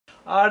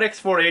RX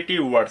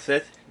 480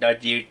 versus the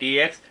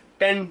GTX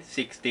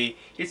 1060.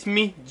 It's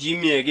me,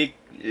 Jimmy Geek.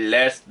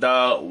 Let's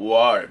the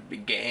war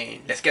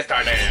begin. Let's get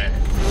started.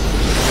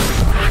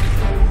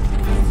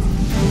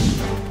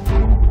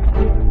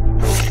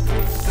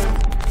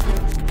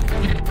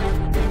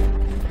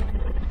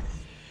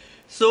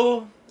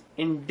 So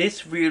in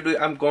this video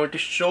I'm going to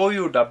show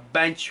you the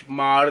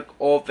benchmark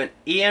of an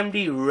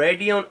AMD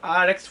Radeon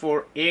RX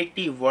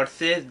 480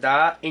 versus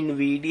the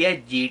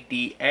Nvidia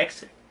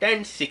GTX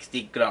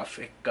 1060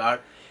 graphic card.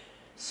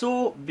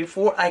 So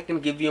before I can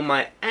give you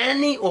my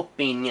any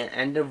opinion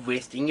and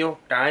wasting your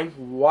time,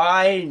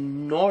 why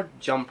not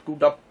jump to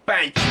the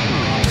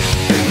benchmark?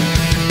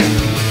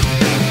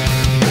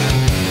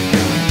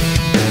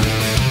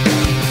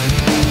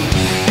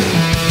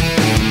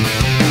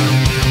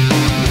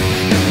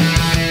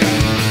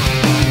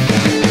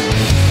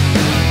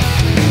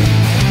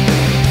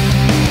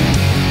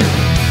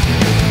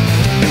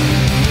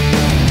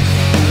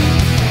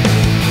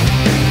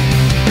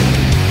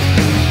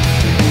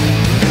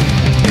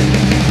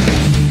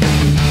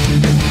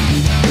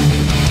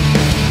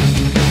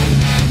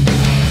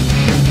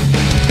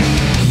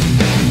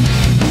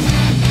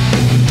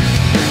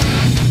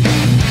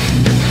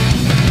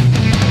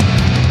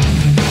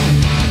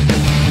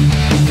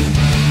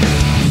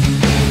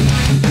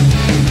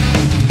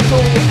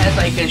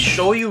 I can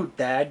show you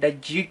that the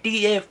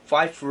GTA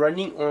 5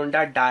 running on the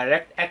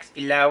DirectX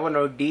 11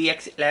 or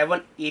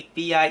DX11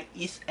 API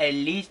is at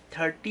least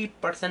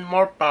 30%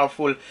 more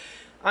powerful.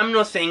 I'm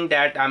not saying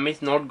that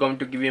it's not going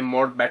to give you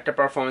more better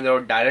performance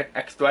or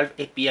DirectX 12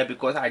 API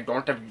because I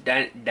don't have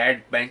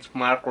that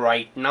benchmark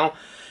right now.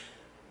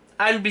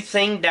 I'll be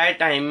saying that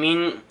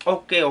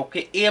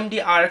okay,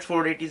 AMD RX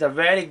 480 is a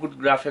very good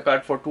graphic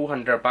card for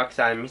 200 bucks.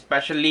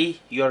 Especially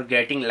you're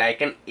getting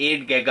like an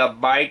 8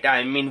 gigabyte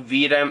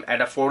VRAM at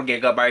a 4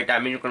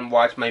 gigabyte. You can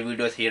watch my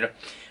videos here.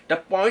 The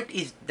point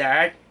is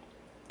that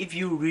if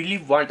you really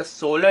want a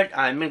solid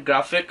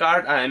graphic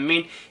card,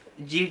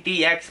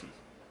 GTX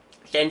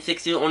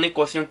 1060 only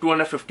costing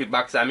 250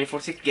 bucks for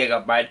 6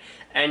 gigabyte,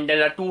 and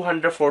then a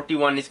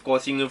 241 is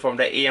costing you from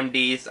the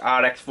AMD's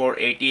RX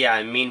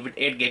 480 with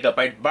 8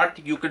 gigabyte.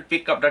 But you could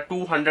pick up the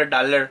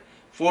 $200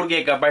 4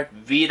 gigabyte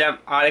VRAM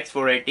RX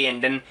 480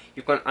 and then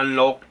you can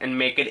unlock and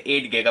make it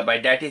 8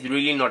 gigabyte. That is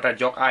really not a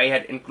joke. I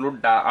had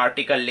included the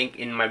article link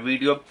in my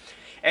video.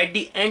 At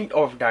the end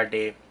of the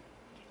day,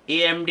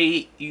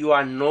 AMD, you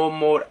are no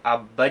more a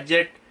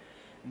budget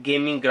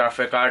gaming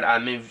graphic card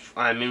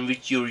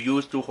which you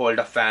use to hold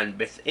a fan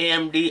base.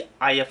 AMD,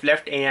 I have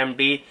left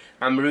AMD.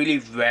 I'm really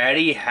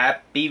very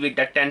happy with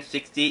the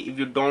 1060. If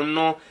you don't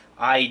know,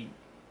 I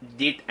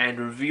did a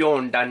review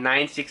on the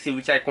 960,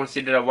 which I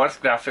consider a worse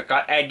graphic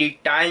card at the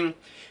time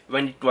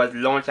when it was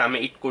launched.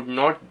 It could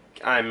not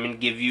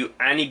give you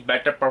any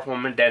better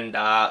performance than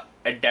the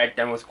at that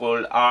time was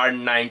called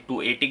R9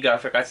 280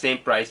 graphic card, same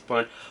price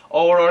point.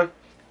 Overall,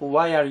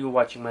 why are you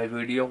watching my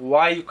video?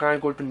 Why you can't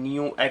go to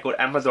Newegg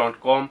or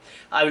Amazon.com?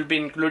 I will be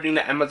including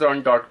the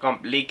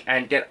Amazon.com link,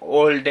 and then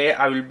all day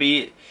I will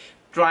be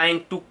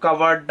trying to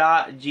cover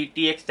the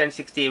GTX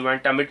 1060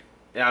 event.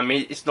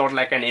 It's not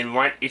like an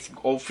event. It's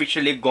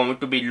officially going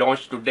to be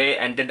launched today,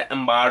 and then the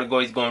embargo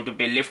is going to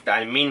be lifted.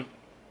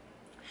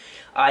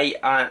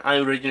 I'm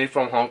originally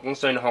from Hong Kong,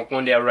 so in Hong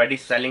Kong they are already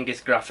selling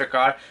this graphic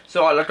card.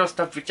 So a lot of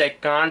stuff which I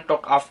can't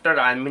talk after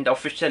the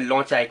official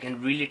launch, I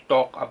can really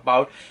talk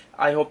about.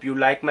 I hope you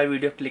like my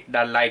video. Click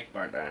the like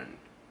button,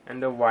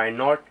 and why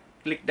not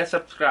click the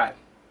subscribe.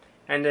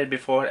 And then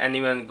before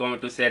anyone going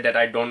to say that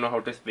I don't know how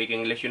to speak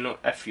English,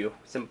 F you.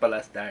 Simple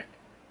as that.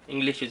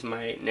 English is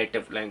my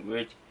native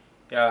language.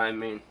 Yeah,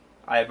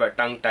 I have a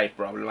tongue tie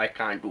problem. I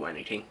can't do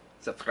anything.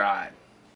 Subscribe.